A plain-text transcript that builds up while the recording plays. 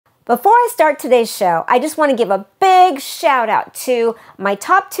Before I start today's show, I just want to give a big shout out to my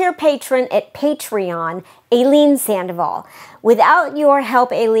top tier patron at Patreon, Aileen Sandoval. Without your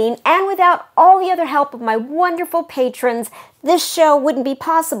help, Aileen, and without all the other help of my wonderful patrons, this show wouldn't be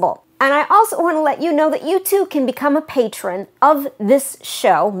possible. And I also want to let you know that you too can become a patron of this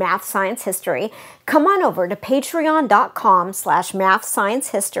show, Math, Science, History. Come on over to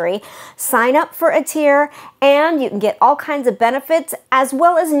patreon.com/mathsciencehistory, sign up for a tier, and you can get all kinds of benefits, as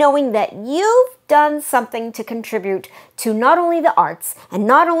well as knowing that you've done something to contribute to not only the arts and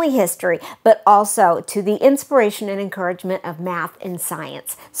not only history, but also to the inspiration and encouragement of math and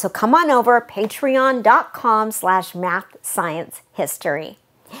science. So come on over, patreon.com/mathsciencehistory.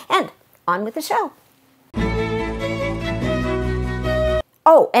 And on with the show.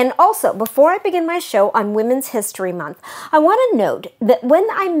 Oh, and also, before I begin my show on Women's History Month, I want to note that when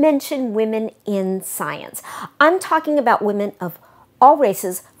I mention women in science, I'm talking about women of all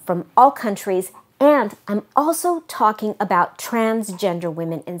races, from all countries, and I'm also talking about transgender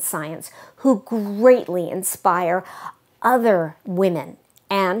women in science who greatly inspire other women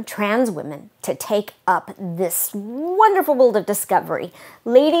and trans women to take up this wonderful world of discovery.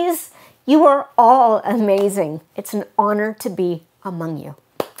 Ladies, you are all amazing. It's an honor to be among you.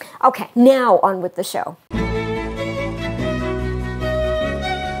 Okay, now on with the show.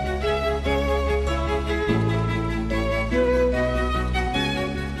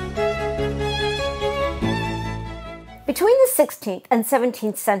 Between the 16th and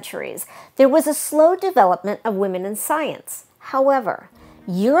 17th centuries, there was a slow development of women in science. However,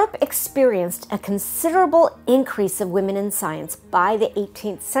 Europe experienced a considerable increase of women in science by the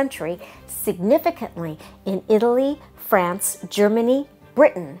 18th century, significantly in Italy, France, Germany,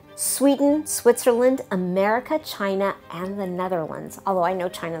 Britain, Sweden, Switzerland, America, China, and the Netherlands. Although I know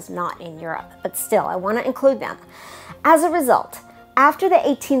China's not in Europe, but still, I want to include them. As a result, after the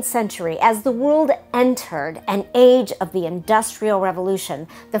 18th century, as the world entered an age of the Industrial Revolution,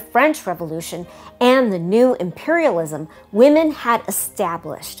 the French Revolution, and the new imperialism, women had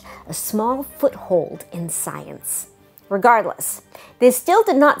established a small foothold in science. Regardless, they still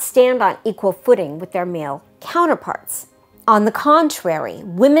did not stand on equal footing with their male counterparts. On the contrary,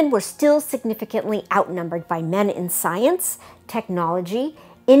 women were still significantly outnumbered by men in science, technology,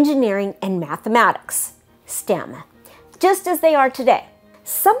 engineering, and mathematics, STEM, just as they are today.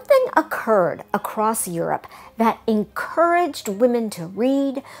 Something occurred across Europe that encouraged women to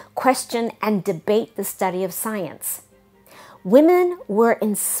read, question, and debate the study of science. Women were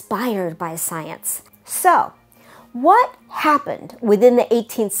inspired by science. So, what happened within the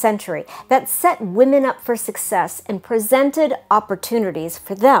 18th century that set women up for success and presented opportunities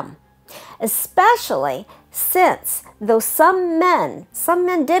for them? Especially since, though some men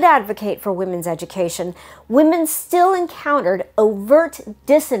did advocate for women's education, women still encountered overt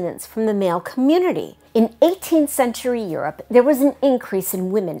dissonance from the male community. In 18th century Europe, there was an increase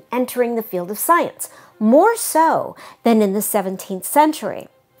in women entering the field of science, more so than in the 17th century.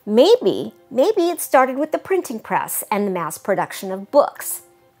 Maybe it started with the printing press and the mass production of books.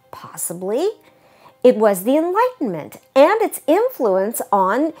 Possibly, it was the Enlightenment and its influence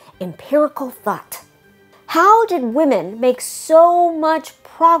on empirical thought. How did women make so much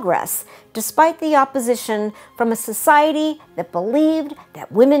progress despite the opposition from a society that believed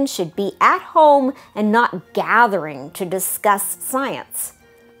that women should be at home and not gathering to discuss science?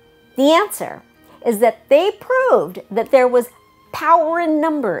 The answer is that they proved that there was power in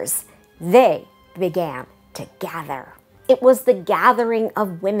numbers. They began to gather. It was the gathering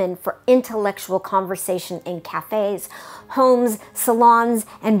of women for intellectual conversation in cafes, homes, salons,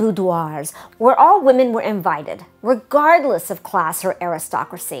 and boudoirs, where all women were invited, regardless of class or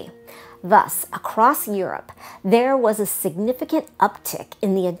aristocracy. Thus, across Europe, there was a significant uptick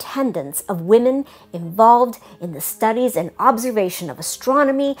in the attendance of women involved in the studies and observation of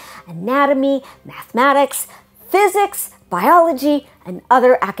astronomy, anatomy, mathematics, physics, biology, and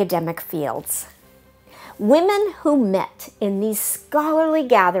other academic fields. Women who met in these scholarly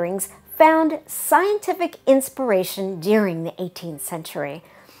gatherings found scientific inspiration during the 18th century.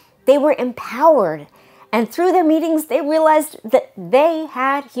 They were empowered, and through their meetings, they realized that they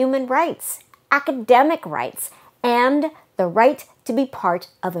had human rights, academic rights, and the right to be part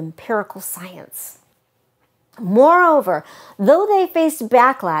of empirical science. Moreover, though they faced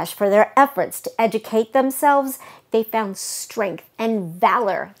backlash for their efforts to educate themselves, they found strength and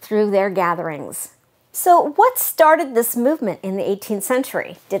valor through their gatherings. So what started this movement in the 18th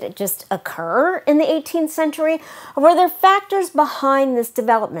century? Did it just occur in the 18th century, or were there factors behind this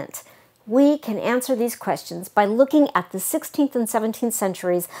development? We can answer these questions by looking at the 16th and 17th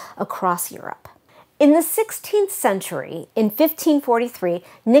centuries across Europe. In the 16th century, in 1543,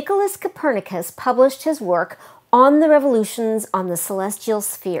 Nicholas Copernicus published his work on the revolutions on the celestial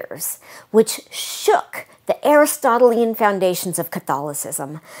spheres, which shook the Aristotelian foundations of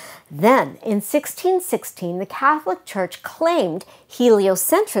Catholicism. Then, in 1616, the Catholic Church claimed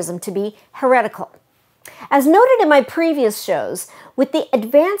heliocentrism to be heretical. As noted in my previous shows, with the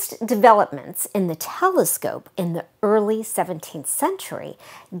advanced developments in the telescope in the early 17th century,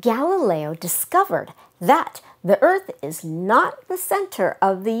 Galileo discovered that the Earth is not the center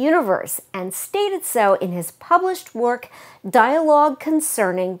of the universe and stated so in his published work, Dialogue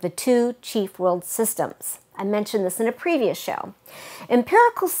Concerning the Two Chief World Systems. I mentioned this in a previous show.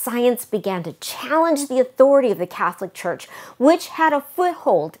 Empirical science began to challenge the authority of the Catholic Church, which had a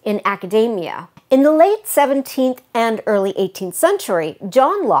foothold in academia. In the late 17th and early 18th century,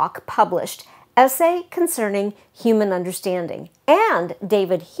 John Locke published Essay Concerning Human Understanding, and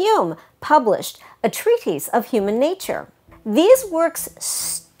David Hume published A Treatise of Human Nature. These works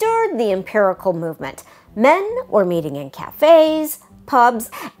stirred the empirical movement. Men were meeting in cafes,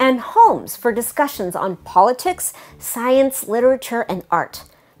 pubs, and homes for discussions on politics, science, literature, and art.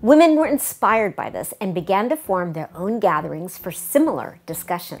 Women were inspired by this and began to form their own gatherings for similar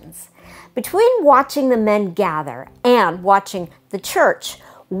discussions. Between watching the men gather and watching the church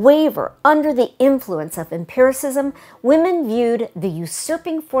waver under the influence of empiricism, women viewed the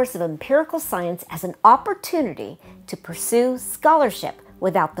usurping force of empirical science as an opportunity to pursue scholarship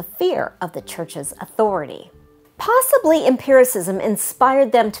without the fear of the church's authority. Possibly empiricism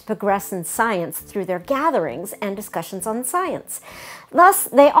inspired them to progress in science through their gatherings and discussions on science. Thus,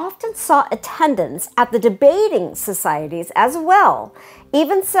 they often sought attendance at the debating societies as well.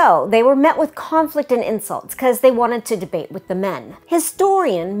 Even so, they were met with conflict and insults because they wanted to debate with the men.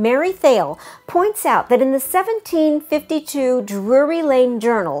 Historian Mary Thale points out that in the 1752 Drury Lane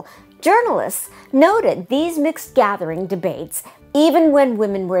Journal, journalists noted these mixed gathering debates. Even when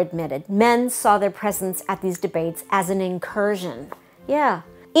women were admitted, men saw their presence at these debates as an incursion. Yeah.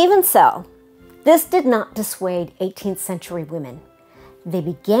 Even so, this did not dissuade 18th century women. They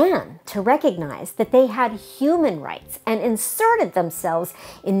began to recognize that they had human rights and inserted themselves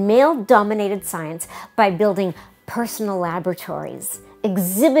in male-dominated science by building personal laboratories,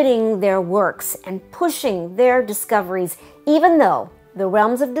 exhibiting their works, and pushing their discoveries, even though the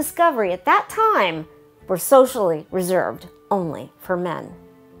realms of discovery at that time were socially reserved only for men.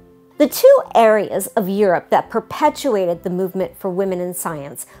 The two areas of Europe that perpetuated the movement for women in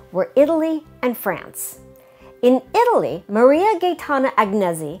science were Italy and France. In Italy, Maria Gaetana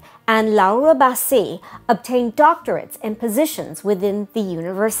Agnesi and Laura Bassi obtained doctorates and positions within the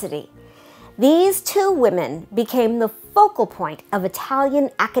university. These two women became the focal point of Italian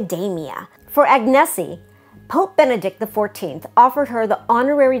academia. For Agnesi, Pope Benedict XIV offered her the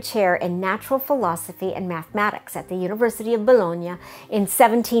honorary chair in natural philosophy and mathematics at the University of Bologna in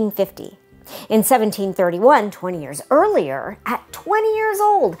 1750. In 1731, 20 years earlier, at 20 years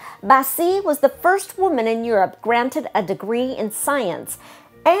old, Bassi was the first woman in Europe granted a degree in science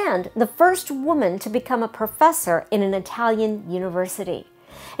and the first woman to become a professor in an Italian university.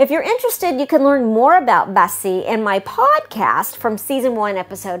 If you're interested, you can learn more about Bassi in my podcast from Season 1,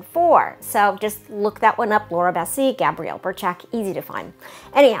 Episode 4. So just look that one up, Laura Bassi, Gabrielle Burchak, easy to find.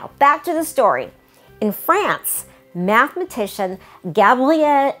 Anyhow, back to the story. In France, mathematician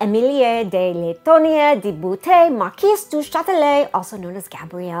Gabrielle Emilie de Letonier de Boutet, Marquise du Châtelet, also known as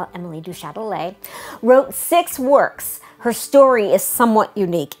Gabrielle Emilie du Châtelet, wrote 6 works. Her story is somewhat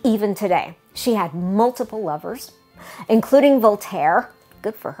unique even today. She had multiple lovers, including Voltaire.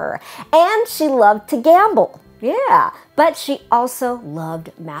 Good for her. And she loved to gamble. Yeah, but she also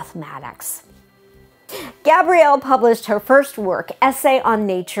loved mathematics. Gabrielle published her first work, Essay on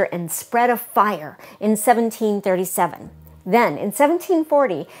Nature and Spread of Fire, in 1737. Then, in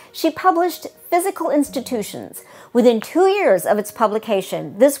 1740, she published Physical Institutions. Within 2 years of its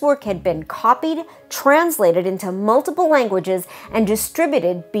publication, this work had been copied, translated into multiple languages, and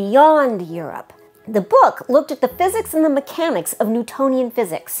distributed beyond Europe. The book looked at the physics and the mechanics of Newtonian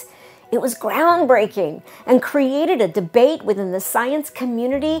physics. It was groundbreaking and created a debate within the science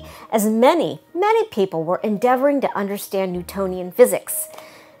community as many people were endeavoring to understand Newtonian physics.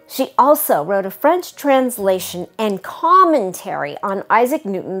 She also wrote a French translation and commentary on Isaac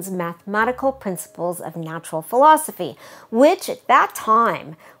Newton's Mathematical Principles of Natural Philosophy, which at that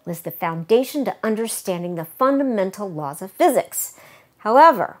time was the foundation to understanding the fundamental laws of physics.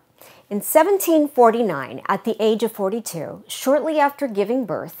 However, in 1749, at the age of 42, shortly after giving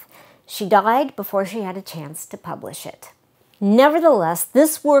birth, she died before she had a chance to publish it. Nevertheless,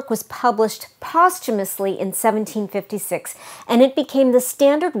 this work was published posthumously in 1756, and it became the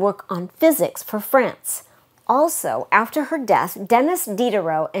standard work on physics for France. Also, after her death, Denis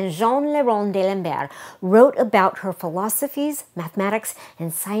Diderot and Jean Léron d'Alembert wrote about her philosophies, mathematics,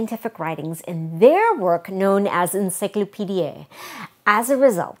 and scientific writings in their work known as Encyclopédie. As a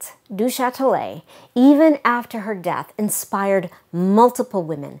result, Du Châtelet, even after her death, inspired multiple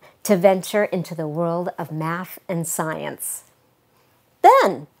women to venture into the world of math and science.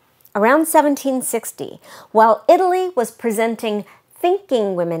 Then, around 1760, while Italy was presenting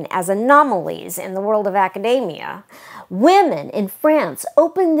thinking women as anomalies in the world of academia, women in France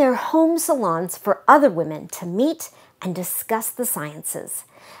opened their home salons for other women to meet and discuss the sciences.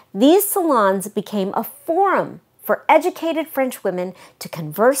 These salons became a forum for educated French women to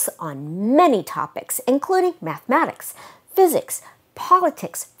converse on many topics, including mathematics, physics,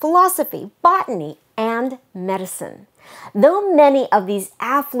 politics, philosophy, botany, and medicine. Though many of these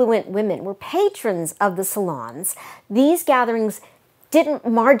affluent women were patrons of the salons, these gatherings didn't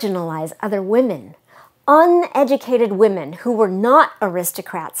marginalize other women. Uneducated women who were not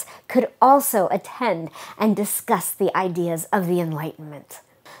aristocrats could also attend and discuss the ideas of the Enlightenment.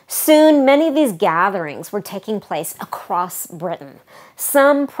 Soon, many of these gatherings were taking place across Britain.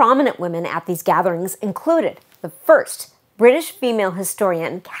 Some prominent women at these gatherings included the first British female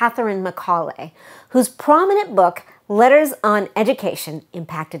historian, Catharine Macaulay, whose prominent book, Letters on Education,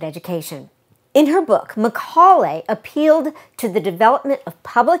 impacted education. In her book, Macaulay appealed to the development of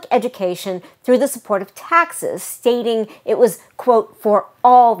public education through the support of taxes, stating it was, quote, for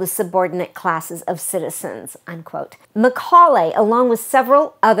all the subordinate classes of citizens, unquote. Macaulay, along with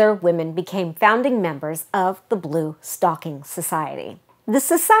several other women, became founding members of the Blue Stocking Society. The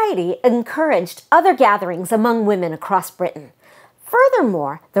society encouraged other gatherings among women across Britain.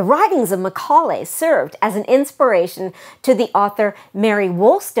 Furthermore, the writings of Macaulay served as an inspiration to the author Mary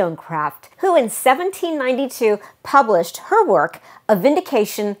Wollstonecraft, who in 1792 published her work, A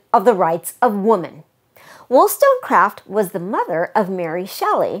Vindication of the Rights of Woman. Wollstonecraft was the mother of Mary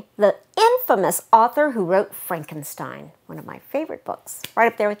Shelley, the infamous author who wrote Frankenstein, one of my favorite books,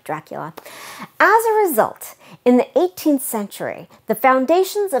 right up there with Dracula. As a result, in the 18th century, the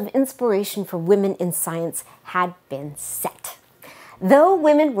foundations of inspiration for women in science had been set. Though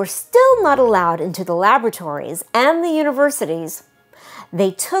women were still not allowed into the laboratories and the universities,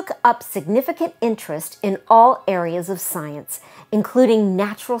 they took up significant interest in all areas of science, including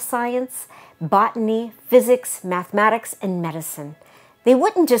natural science, botany, physics, mathematics, and medicine. They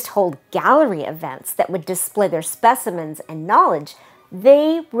wouldn't just hold gallery events that would display their specimens and knowledge.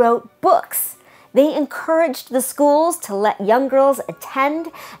 They wrote books. They encouraged the schools to let young girls attend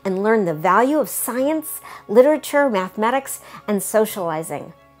and learn the value of science, literature, mathematics, and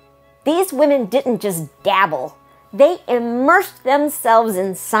socializing. These women didn't just dabble. They immersed themselves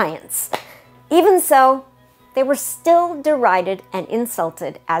in science. Even so, they were still derided and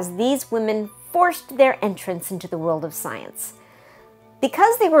insulted as these women forced their entrance into the world of science.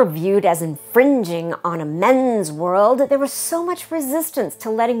 Because they were viewed as infringing on a men's world, there was so much resistance to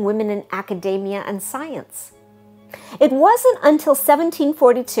letting women in academia and science. It wasn't until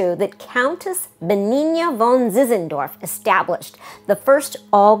 1742 that Countess Benigna von Zinzendorf established the first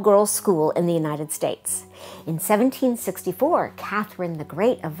all-girls school in the United States. In 1764, Catherine the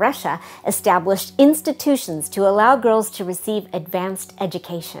Great of Russia established institutions to allow girls to receive advanced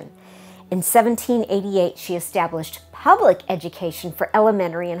education. In 1788, she established public education for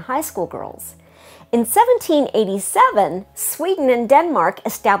elementary and high school girls. In 1787, Sweden and Denmark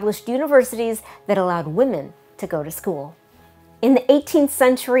established universities that allowed women to go to school. In the 18th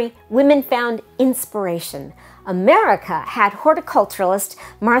century, women found inspiration. America had horticulturalist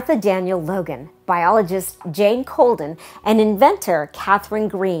Martha Daniel Logan, biologist Jane Colden, and inventor Catherine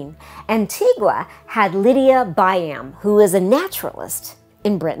Green. Antigua had Lydia Byam, who is a naturalist.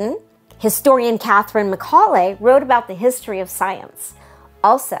 In Britain, historian Catherine Macaulay wrote about the history of science.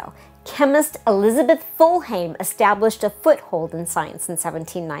 Also, chemist Elizabeth Fulhame established a foothold in science in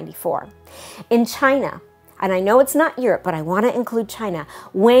 1794. In China, and I know it's not Europe, but I want to include China,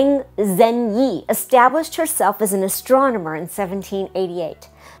 Wang Zhenyi established herself as an astronomer in 1788.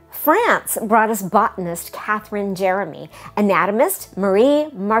 France brought us botanist Catherine Jeremy, anatomist Marie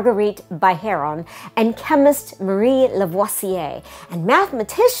Marguerite Biheron, and chemist Marie Lavoisier, and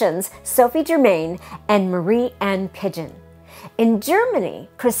mathematicians Sophie Germain and Marie Anne Pidgeon. In Germany,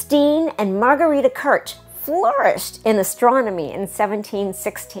 Christine and Margarita Kirch flourished in astronomy in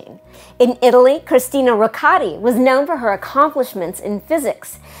 1716. In Italy, Cristina Roccati was known for her accomplishments in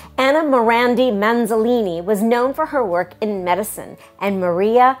physics. Anna Morandi Manzolini was known for her work in medicine, and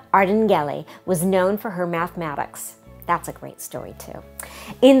Maria Ardinghelli was known for her mathematics. That's a great story too.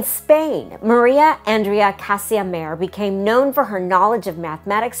 In Spain, Maria Andrea Cassiamer became known for her knowledge of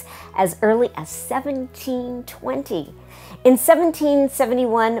mathematics as early as 1720. In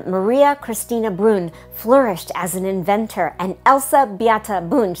 1771, Maria Christina Brun flourished as an inventor, and Elsa Beata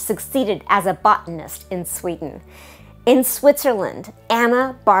Bunge succeeded as a botanist in Sweden. In Switzerland,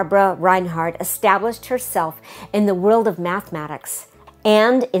 Anna Barbara Reinhardt established herself in the world of mathematics.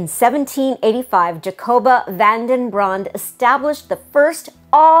 And in 1785, Jacoba van den Brand established the first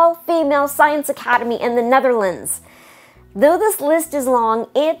all-female science academy in the Netherlands. Though this list is long,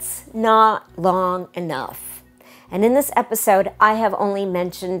 it's not long enough. And in this episode, I have only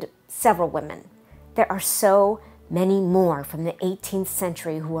mentioned several women. There are so many more from the 18th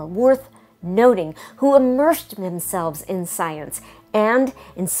century who are worth noting, who immersed themselves in science and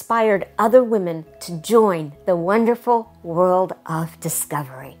inspired other women to join the wonderful world of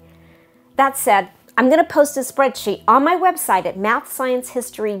discovery. That said, I'm going to post a spreadsheet on my website at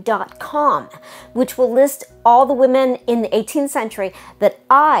mathsciencehistory.com, which will list all the women in the 18th century that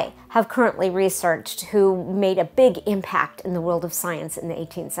I have currently researched who made a big impact in the world of science in the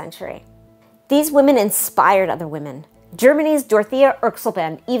 18th century. These women inspired other women. Germany's Dorothea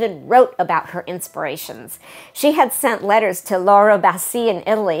Erxleben even wrote about her inspirations. She had sent letters to Laura Bassi in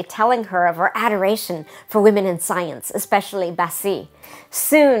Italy telling her of her adoration for women in science, especially Bassi.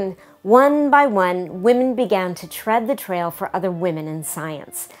 Soon, one by one, women began to tread the trail for other women in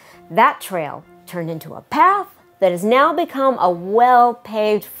science. That trail turned into a path that has now become a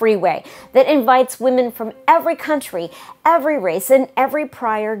well-paved freeway that invites women from every country, every race, and every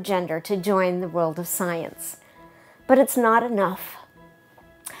prior gender to join the world of science. But it's not enough.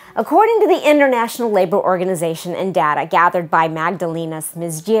 According to the International Labour Organization and data gathered by Magdalena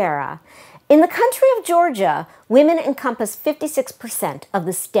Smizgiera, in the country of Georgia, women encompass 56% of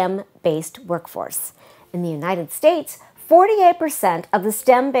the STEM-based workforce. In the United States, 48% of the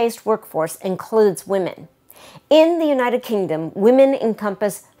STEM-based workforce includes women. In the United Kingdom, women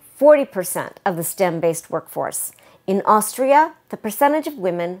encompass 40% of the STEM-based workforce. In Austria, the percentage of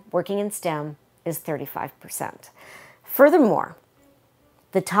women working in STEM is 35%. Furthermore,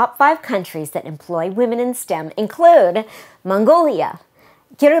 the top 5 countries that employ women in STEM include Mongolia,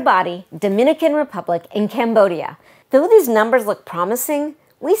 Kiribati, Dominican Republic, and Cambodia. Though these numbers look promising,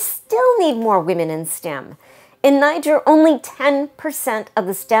 we still need more women in STEM. In Niger, only 10% of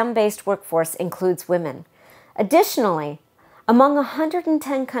the STEM-based workforce includes women. Additionally, among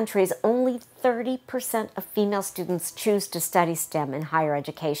 110 countries, only 30% of female students choose to study STEM in higher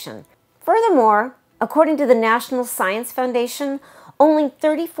education. Furthermore, according to the National Science Foundation, only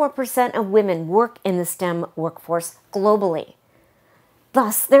 34% of women work in the STEM workforce globally.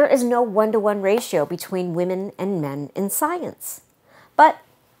 Thus, there is no one-to-one ratio between women and men in science. But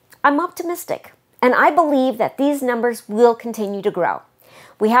I'm optimistic, and I believe that these numbers will continue to grow.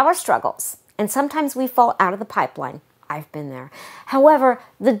 We have our struggles, and sometimes we fall out of the pipeline. I've been there. However,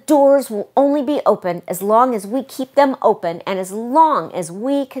 the doors will only be open as long as we keep them open and as long as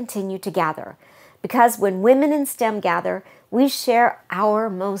we continue to gather. Because when women in STEM gather, we share our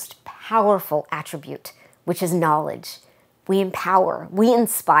most powerful attribute, which is knowledge. We empower, we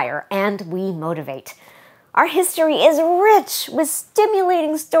inspire, and we motivate. Our history is rich with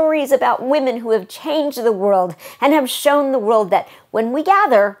stimulating stories about women who have changed the world and have shown the world that when we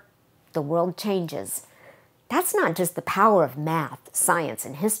gather, the world changes. That's not just the power of math, science,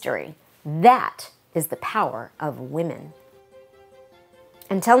 and history. That is the power of women.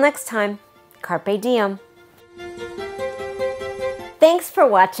 Until next time, Carpe diem. Thanks for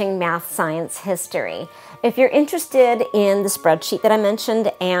watching Math, Science, History. If you're interested in the spreadsheet that I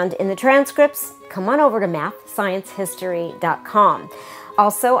mentioned and in the transcripts, come on over to mathsciencehistory.com.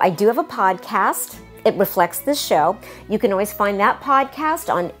 Also, I do have a podcast. It reflects this show. You can always find that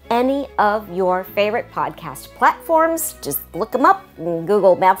podcast on any of your favorite podcast platforms. Just look them up and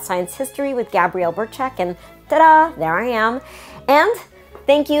Google Math, Science, History with Gabrielle Burchak, and ta-da, there I am. And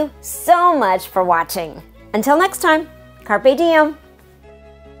thank you so much for watching. Until next time, Carpe diem.